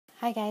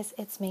Hi guys,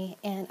 it's me,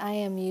 and I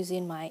am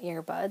using my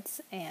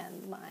earbuds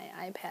and my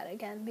iPad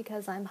again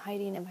because I'm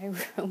hiding in my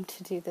room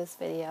to do this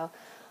video.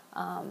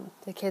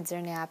 The kids are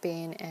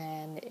napping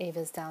and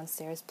Ava's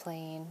downstairs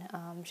playing.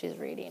 She's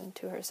reading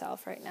to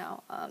herself right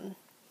now.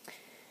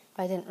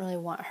 I didn't really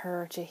want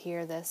her to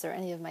hear this, or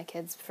any of my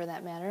kids for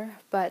that matter,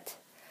 but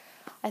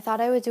I thought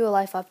I would do a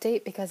life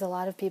update because a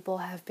lot of people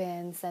have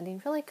been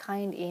sending really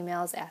kind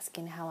emails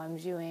asking how I'm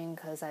doing,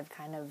 because I've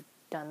kind of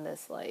done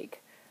this,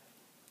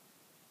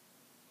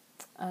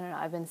 I don't know,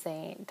 I've been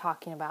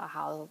talking about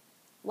how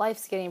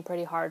life's getting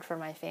pretty hard for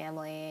my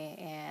family,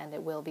 and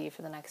it will be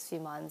for the next few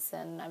months,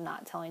 and I'm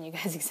not telling you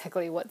guys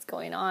exactly what's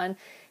going on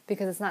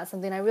because it's not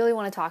something I really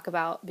want to talk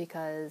about,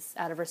 because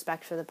out of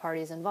respect for the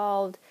parties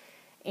involved,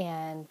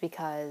 and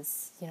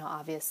because,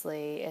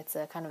 obviously it's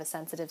a kind of a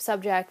sensitive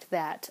subject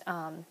that,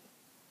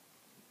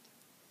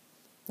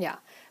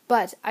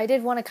 but I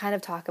did want to kind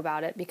of talk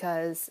about it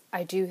because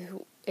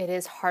it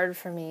is hard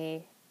for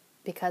me,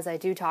 because I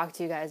do talk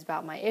to you guys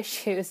about my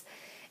issues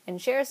and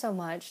share so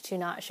much, to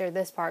not share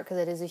this part, because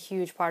it is a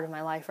huge part of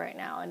my life right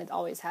now, and it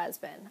always has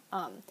been.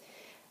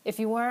 If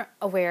you weren't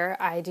aware,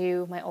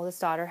 my oldest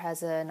daughter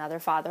has another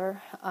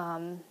father.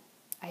 I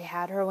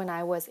had her when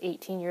I was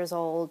 18 years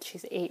old.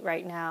 She's 8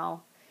 right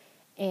now.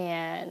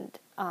 And,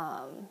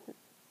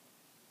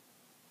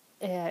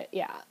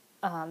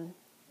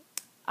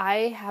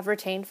 I have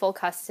retained full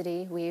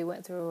custody. We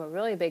went through a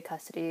really big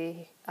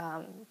custody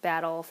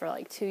battle for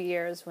 2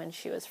 years when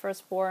she was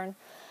first born.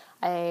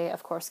 I,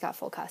 of course, got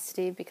full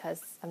custody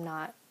because I'm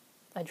not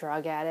a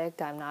drug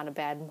addict. I'm not a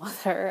bad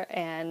mother,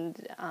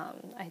 and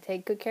I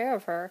take good care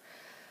of her.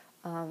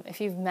 If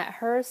you've met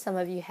her, some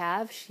of you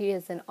have. She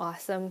is an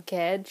awesome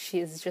kid.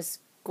 She's just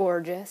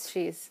gorgeous.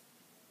 She's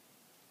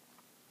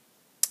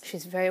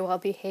very well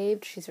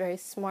behaved. She's very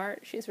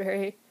smart. She's a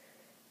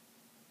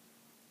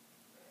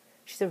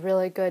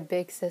really good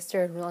big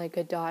sister and really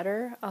good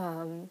daughter.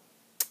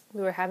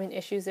 We were having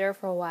issues there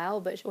for a while,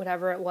 but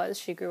whatever it was,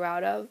 she grew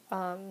out of.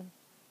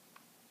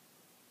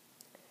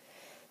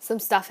 Some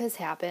stuff has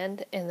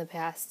happened in the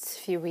past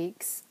few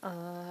weeks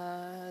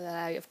that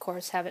I, of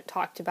course, haven't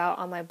talked about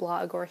on my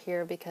blog or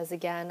here because,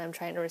 again, I'm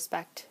trying to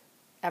respect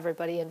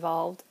everybody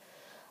involved.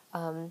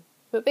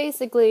 But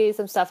basically,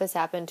 some stuff has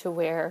happened to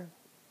where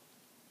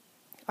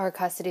our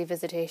custody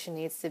visitation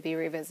needs to be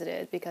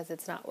revisited because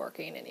it's not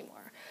working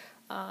anymore.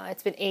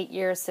 It's been 8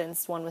 years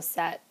since one was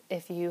set.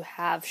 If you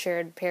have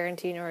shared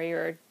parenting,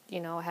 or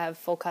have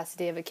full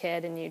custody of a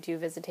kid and you do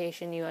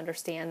visitation, you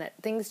understand that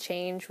things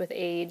change with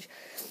age.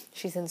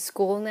 She's in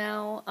school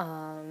now.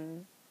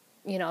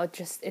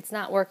 It's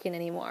not working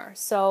anymore.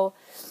 So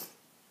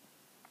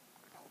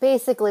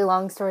basically,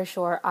 long story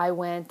short, I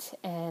went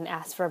and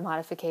asked for a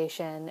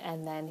modification,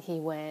 and then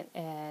he went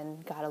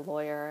and got a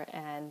lawyer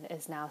and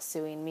is now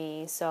suing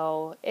me.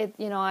 So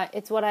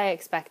it's what I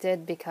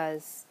expected,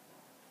 because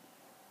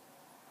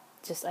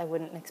I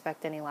wouldn't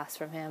expect any less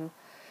from him.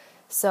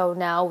 So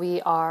now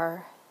we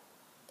are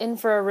in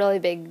for a really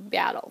big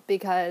battle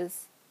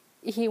because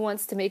he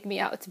wants to make me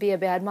out to be a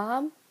bad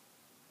mom.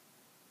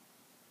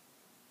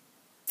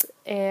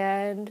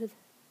 And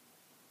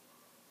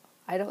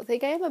I don't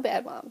think I am a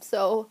bad mom.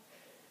 So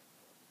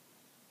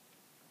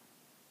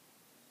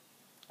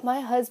my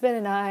husband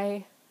and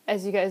I,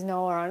 as you guys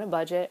know, are on a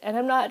budget. And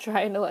I'm not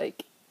trying to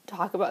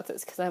talk about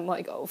this because I'm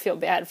feel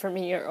bad for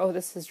me, or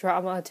this is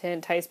drama to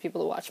entice people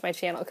to watch my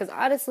channel, because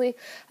honestly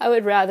I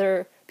would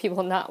rather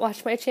people not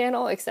watch my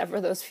channel, except for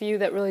those few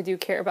that really do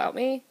care about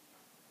me.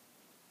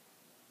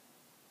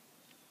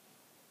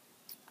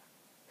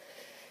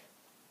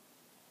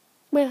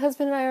 My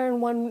husband and I are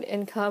on one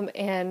income,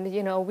 and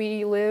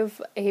we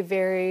live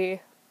we're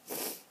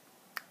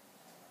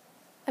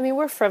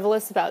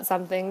frivolous about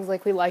some things.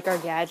 We like our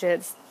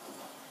gadgets.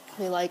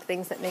 We like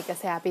things that make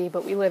us happy,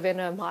 but we live in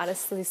a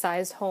modestly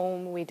sized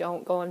home. We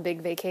don't go on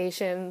big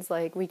vacations.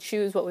 We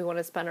choose what we want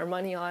to spend our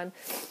money on.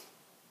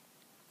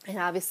 And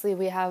obviously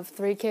we have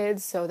 3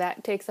 kids, so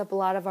that takes up a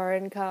lot of our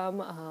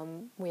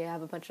income. We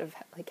have a bunch of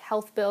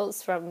health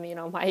bills from,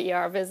 my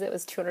ER visit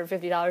was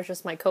 $250,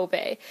 just my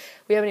copay.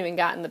 We haven't even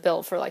gotten the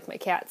bill for my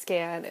CAT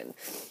scan, and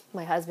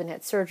my husband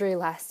had surgery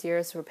last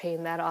year, so we're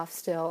paying that off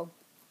still.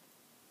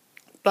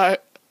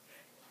 But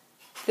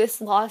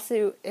this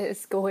lawsuit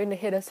is going to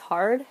hit us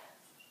hard.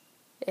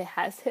 It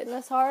has hit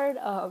us hard,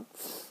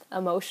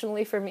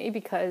 emotionally for me,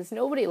 because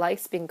nobody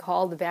likes being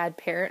called a bad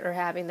parent or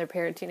having their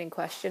parenting in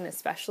question,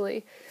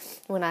 especially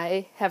when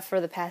I have, for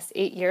the past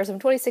 8 years, I'm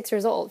 26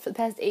 years old, for the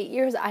past 8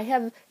 years, I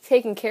have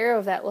taken care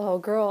of that little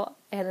girl,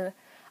 and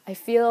I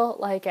feel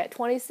like at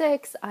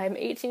 26, I'm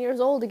 18 years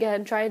old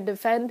again, trying to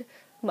defend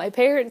my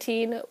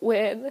parenting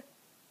when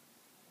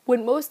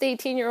most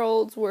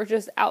 18-year-olds were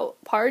just out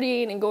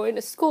partying and going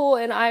to school,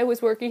 and I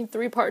was working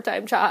 3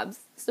 part-time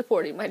jobs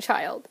supporting my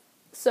child.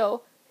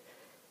 So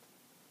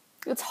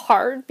it's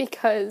hard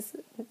because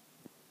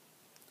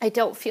I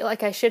don't feel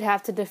like I should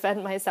have to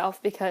defend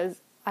myself,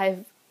 because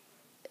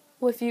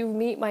if you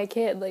meet my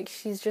kid,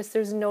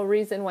 there's no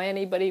reason why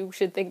anybody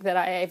should think that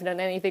I've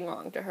done anything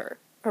wrong to her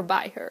or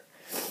by her.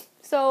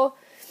 So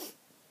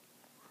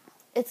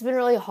it's been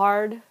really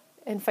hard,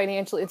 and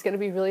financially it's going to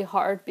be really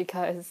hard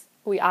because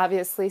we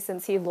obviously,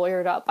 since he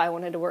lawyered up, I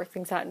wanted to work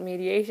things out in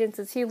mediation.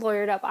 Since he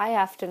lawyered up, I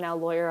have to now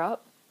lawyer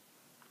up.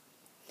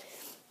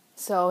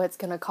 So it's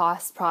going to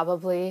cost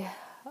probably,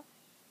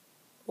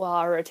 well,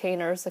 our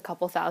retainers a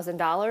couple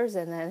 $1,000,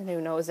 and then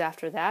who knows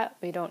after that?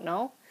 We don't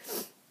know.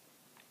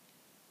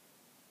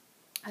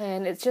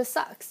 And it just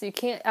sucks. You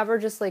can't ever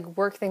just like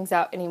work things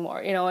out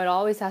anymore. You know, it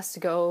always has to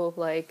go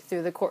like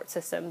through the court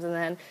systems, and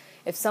then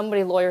if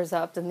somebody lawyers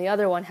up, then the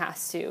other one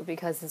has to,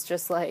 because it's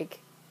just like,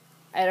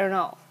 I don't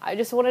know. I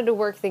just wanted to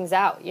work things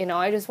out, you know.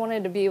 I just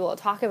wanted to be able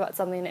to talk about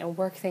something and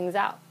work things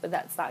out, but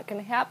that's not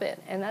going to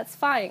happen, and that's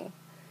fine.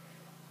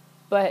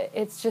 But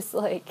it's just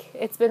like,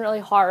 it's been really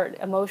hard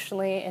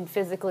emotionally and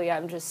physically.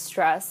 I'm just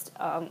stressed.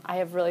 I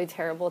have really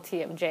terrible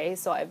TMJ,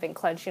 so I've been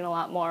clenching a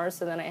lot more.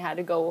 So then I had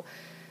to go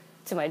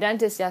to my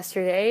dentist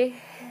yesterday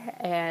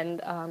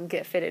and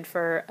get fitted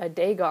for a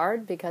day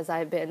guard because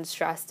I've been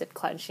stressed at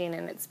clenching,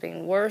 and it's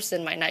been worse,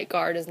 and my night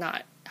guard is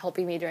not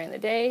helping me during the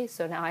day,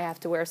 so now I have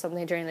to wear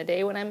something during the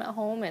day when I'm at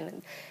home,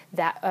 and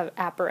that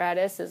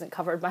apparatus isn't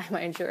covered by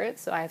my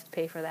insurance, so I have to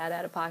pay for that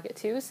out of pocket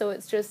too. So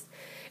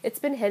it's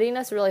been hitting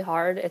us really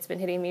hard. It's been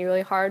hitting me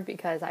really hard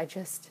because I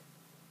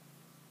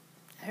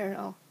don't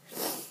know.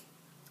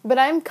 But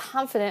I'm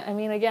confident. I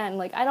mean, again,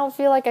 like, I don't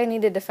feel like I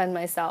need to defend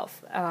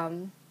myself.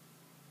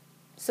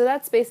 So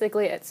that's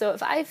basically it. So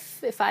if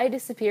I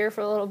disappear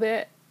for a little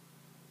bit,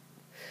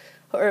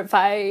 or if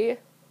I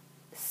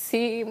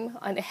seem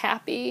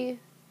unhappy,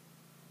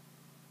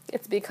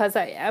 it's because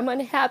I am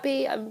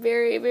unhappy. I'm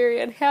very, very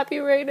unhappy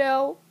right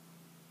now.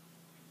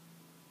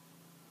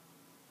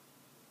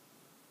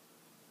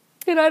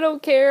 And I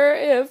don't care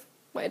if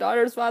my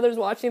daughter's father's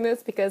watching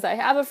this, because I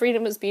have a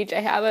freedom of speech.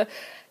 I have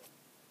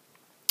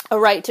a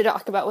right to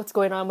talk about what's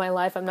going on in my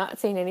life. I'm not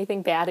saying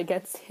anything bad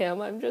against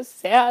him. I'm just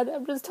sad.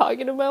 I'm just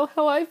talking about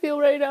how I feel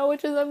right now,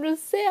 which is I'm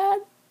just sad.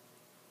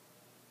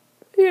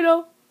 You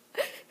know?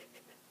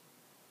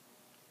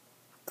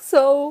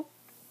 So,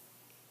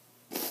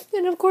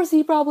 and of course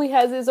he probably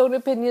has his own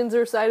opinions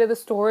or side of the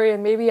story,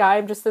 and maybe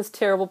I'm just this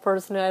terrible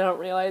person and I don't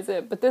realize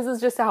it, but this is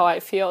just how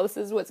I feel. This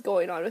is what's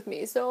going on with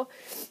me. So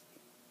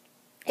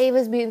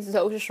Ava's being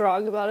so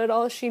strong about it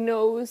all. She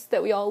knows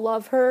that we all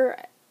love her,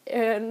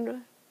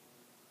 and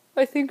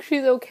I think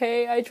she's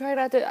okay.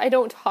 I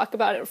don't talk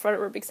about it in front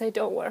of her because I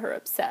don't want her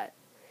upset.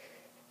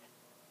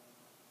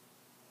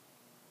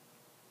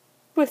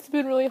 But it's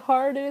been really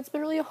hard, and it's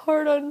been really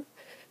hard on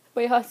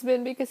my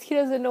husband because he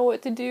doesn't know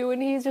what to do,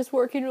 and he's just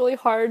working really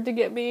hard to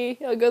get me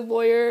a good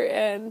lawyer,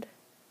 and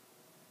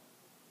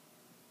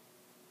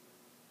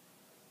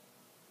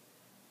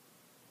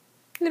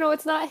you know,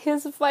 it's not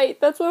his fight.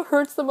 That's what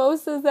hurts the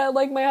most, is that,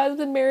 like, my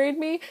husband married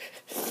me,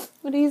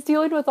 and he's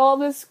dealing with all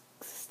this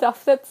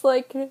stuff that's,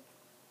 like,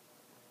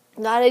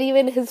 not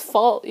even his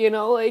fault, you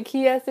know? Like,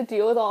 he has to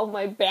deal with all of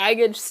my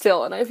baggage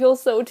still, and I feel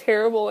so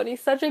terrible, and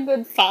he's such a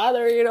good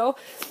father, you know?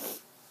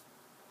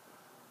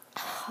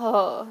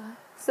 Oh,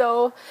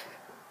 so,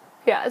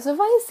 yeah, so if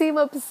I seem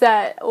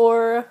upset,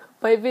 or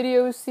my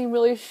videos seem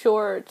really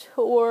short,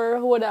 or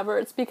whatever,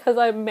 it's because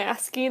I'm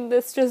masking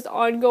this just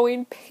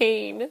ongoing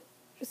pain.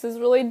 Just this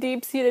really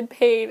deep-seated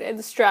pain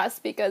and stress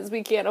because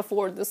we can't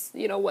afford this,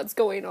 you know, what's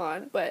going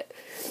on. But,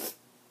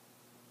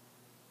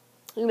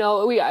 you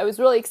know, I was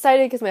really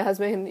excited because my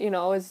husband, you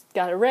know,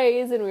 got a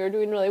raise and we were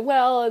doing really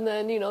well. And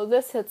then, you know,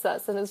 this hits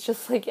us and it's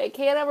just like, I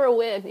can't ever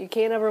win. You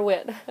can't ever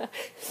win.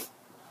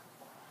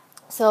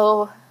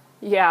 So,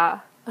 yeah,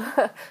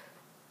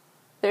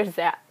 there's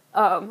that.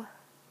 And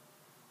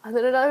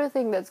then another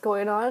thing that's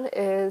going on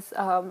is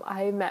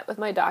I met with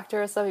my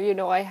doctor. Some of you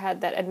know I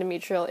had that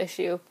endometrial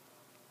issue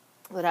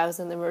that I was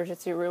in the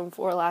emergency room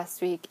for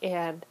last week,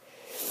 and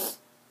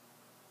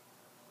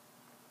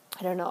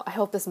I don't know, I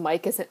hope this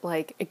mic isn't,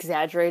 like,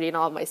 exaggerating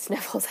all my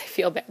sniffles. I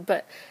feel bad,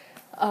 but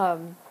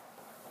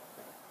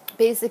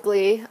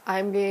basically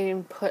I'm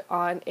being put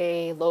on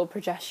a low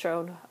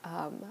progesterone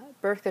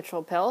birth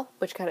control pill,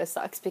 which kind of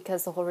sucks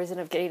because the whole reason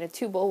of getting a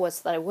tubal was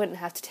so that I wouldn't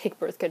have to take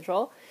birth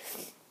control,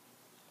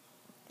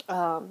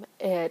 and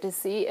to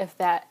see if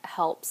that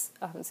helps.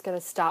 It's going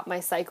to stop my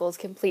cycles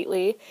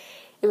completely.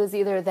 It was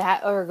either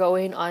that or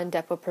going on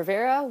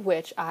Depo-Provera,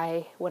 which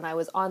when I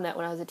was on that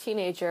when I was a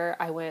teenager,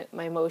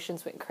 my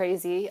emotions went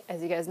crazy.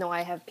 As you guys know,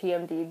 I have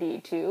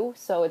PMDD too,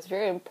 so it's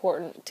very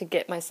important to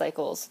get my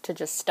cycles to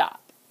just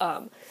stop.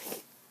 I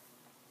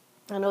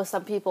know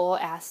some people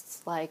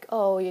asked, like,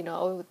 oh, you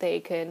know, they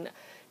can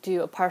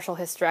do a partial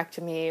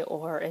hysterectomy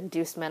or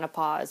induced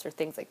menopause or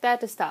things like that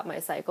to stop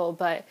my cycle,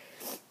 but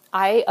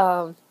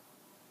I,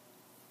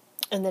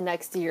 in the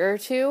next year or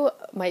two,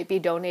 might be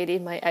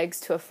donating my eggs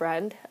to a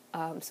friend.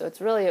 So it's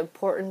really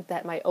important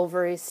that my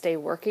ovaries stay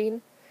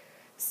working.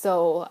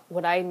 So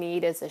what I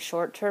need is a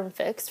short-term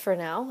fix for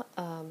now.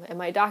 And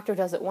my doctor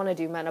doesn't want to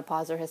do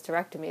menopause or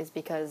hysterectomies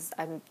because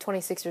I'm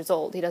 26 years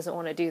old. He doesn't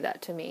want to do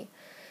that to me.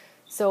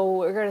 So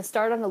we're going to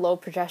start on a low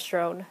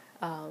progesterone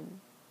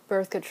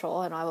birth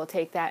control, and I will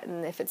take that,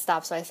 and if it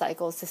stops my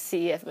cycles, to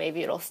see if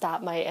maybe it'll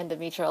stop my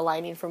endometrial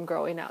lining from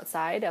growing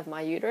outside of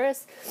my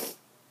uterus.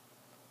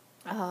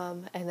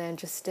 and then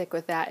just stick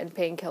with that and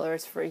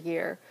painkillers for a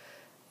year.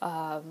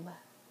 The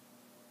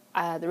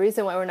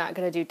reason why we're not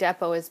going to do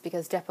Depo is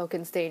because Depo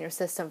can stay in your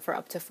system for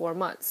up to 4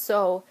 months.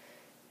 So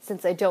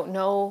since I don't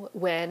know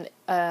when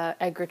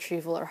egg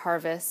retrieval or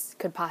harvest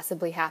could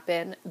possibly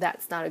happen,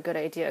 that's not a good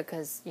idea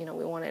because, we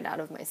want it out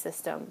of my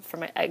system for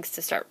my eggs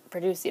to start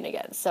producing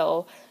again.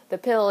 So the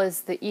pill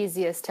is the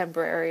easiest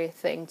temporary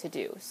thing to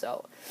do.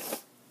 So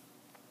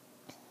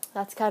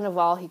that's kind of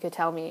all he could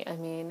tell me. I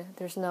mean,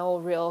 there's no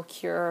real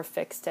cure or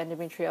fixed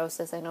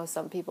endometriosis. I know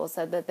some people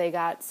said that they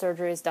got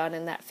surgeries done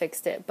and that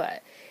fixed it,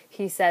 but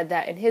he said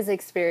that in his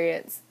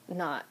experience,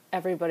 not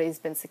everybody's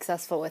been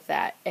successful with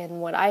that.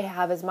 And what I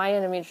have is my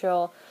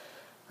endometriosis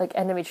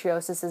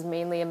is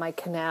mainly in my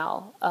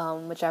canal,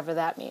 whichever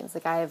that means.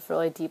 I have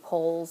really deep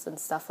holes and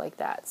stuff like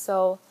that.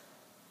 So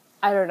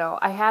I don't know.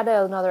 I had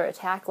another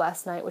attack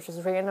last night, which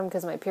was random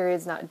because my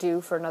period's not due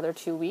for another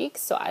 2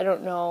 weeks. So I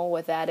don't know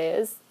what that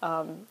is.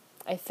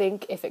 I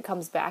think if it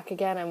comes back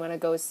again, I'm going to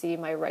go see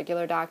my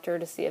regular doctor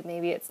to see if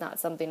maybe it's not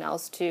something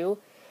else too.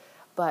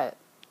 But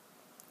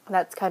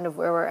that's kind of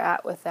where we're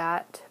at with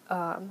that.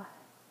 But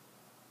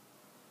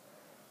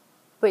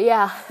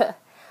yeah,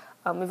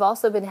 we've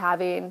also been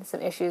having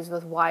some issues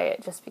with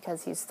Wyatt just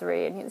because he's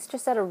 3 and he's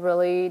just at a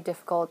really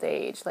difficult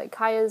age.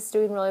 Kaya's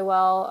doing really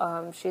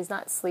well. She's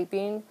not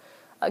sleeping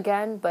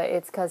again, but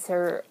it's because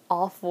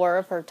all 4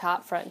 of her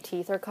top front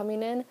teeth are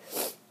coming in.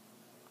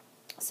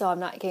 So I'm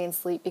not getting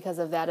sleep because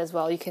of that as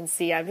well. You can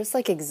see I'm just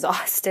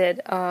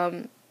exhausted.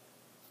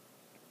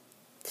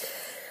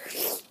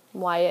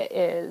 Wyatt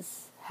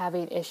is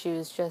having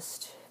issues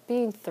just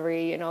being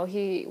 3.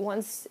 He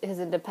wants his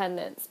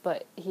independence,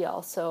 but he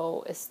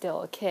also is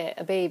still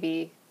a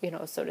baby,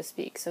 so to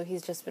speak. So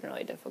he's just been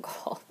really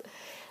difficult.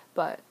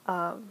 But,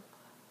 so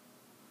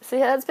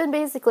yeah, that's been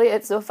basically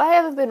it. So if I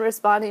haven't been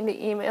responding to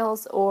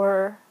emails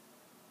or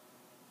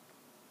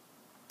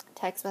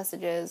text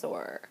messages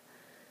or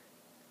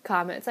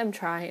comments, I'm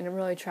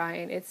really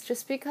trying. It's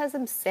just because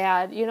I'm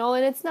sad,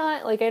 and it's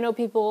not, I know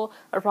people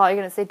are probably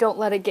going to say, don't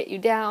let it get you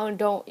down,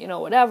 don't,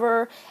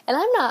 whatever, and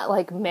I'm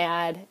not,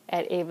 mad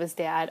at Ava's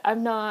dad.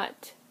 I'm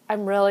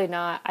really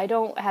not. I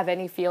don't have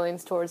any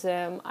feelings towards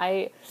him.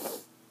 He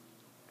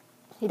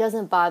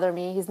doesn't bother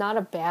me. He's not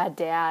a bad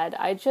dad.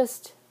 It's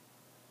just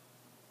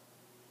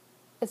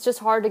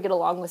hard to get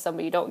along with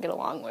somebody you don't get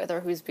along with,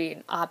 or who's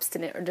being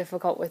obstinate or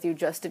difficult with you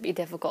just to be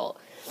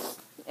difficult,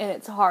 and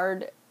it's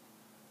hard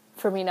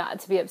for me not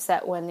to be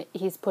upset when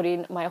he's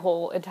putting my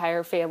whole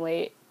entire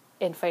family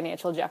in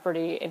financial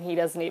jeopardy and he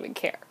doesn't even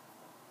care.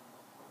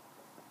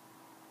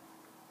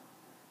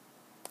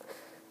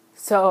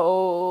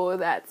 So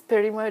that's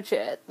pretty much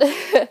it.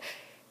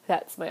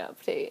 That's my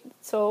update.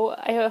 So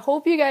I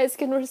hope you guys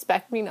can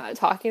respect me not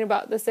talking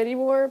about this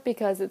anymore,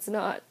 because it's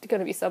not going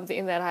to be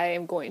something that I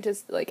am going to,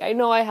 I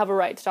know I have a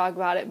right to talk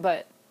about it,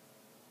 but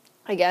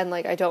again,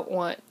 I don't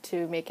want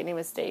to make any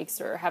mistakes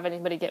or have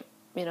anybody get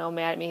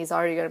mad at me. He's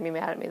already going to be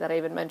mad at me that I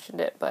even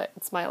mentioned it, but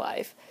it's my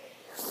life.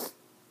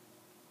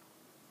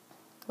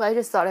 But I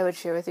just thought I would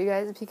share with you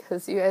guys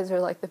because you guys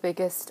are the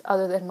biggest,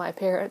 other than my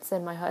parents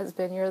and my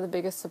husband, you're the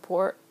biggest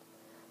support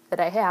that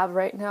I have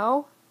right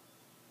now.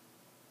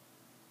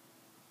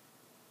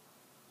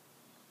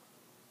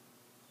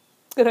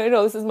 And I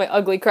know this is my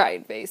ugly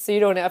crying face, so you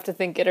don't have to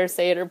think it or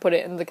say it or put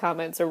it in the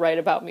comments or write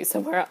about me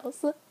somewhere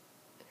else.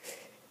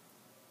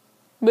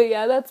 But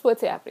yeah, that's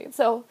what's happening.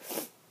 So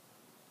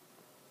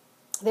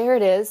there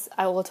it is.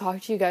 I will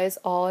talk to you guys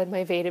all in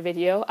my Veda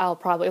video. I'll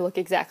probably look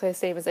exactly the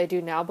same as I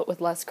do now, but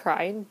with less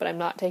crying. But I'm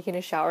not taking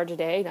a shower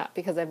today, not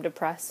because I'm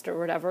depressed or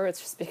whatever. It's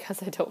just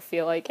because I don't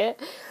feel like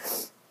it.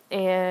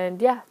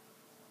 And yeah,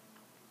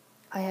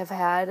 I have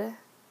had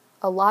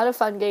a lot of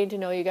fun getting to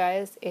know you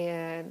guys,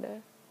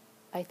 and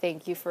I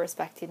thank you for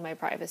respecting my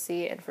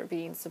privacy and for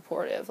being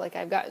supportive.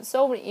 I've gotten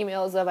so many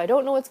emails of, I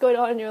don't know what's going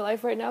on in your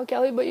life right now,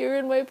 Kelly, but you're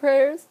in my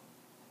prayers.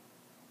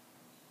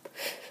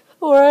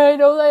 Or I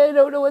know that I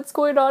don't know what's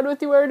going on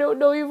with you, or I don't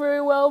know you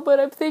very well,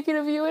 but I'm thinking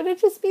of you, and it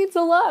just means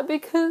a lot,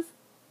 because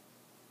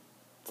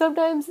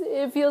sometimes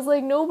it feels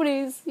like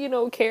nobody's,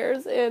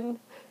 cares, and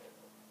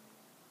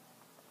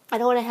I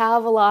don't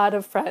have a lot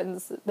of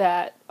friends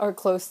that are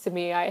close to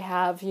me. I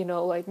have,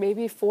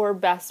 maybe 4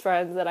 best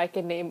friends that I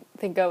can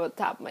think of at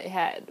the top of my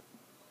head,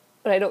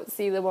 but I don't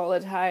see them all the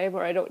time,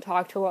 or I don't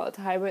talk to them all the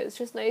time, but it's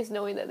just nice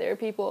knowing that there are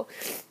people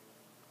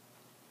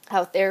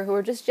out there who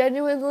are just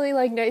genuinely,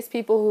 nice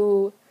people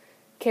who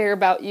care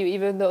about you,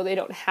 even though they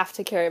don't have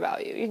to care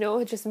about you.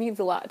 It just means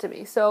a lot to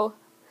me. So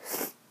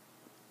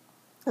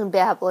I'm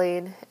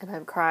babbling and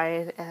I'm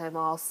crying and I'm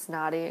all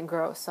snotty and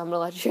gross. So I'm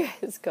going to let you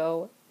guys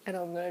go, and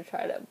I'm going to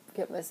try to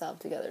get myself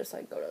together so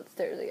I can go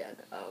downstairs again.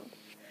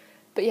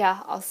 But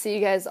yeah, I'll see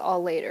you guys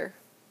all later.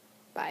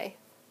 Bye.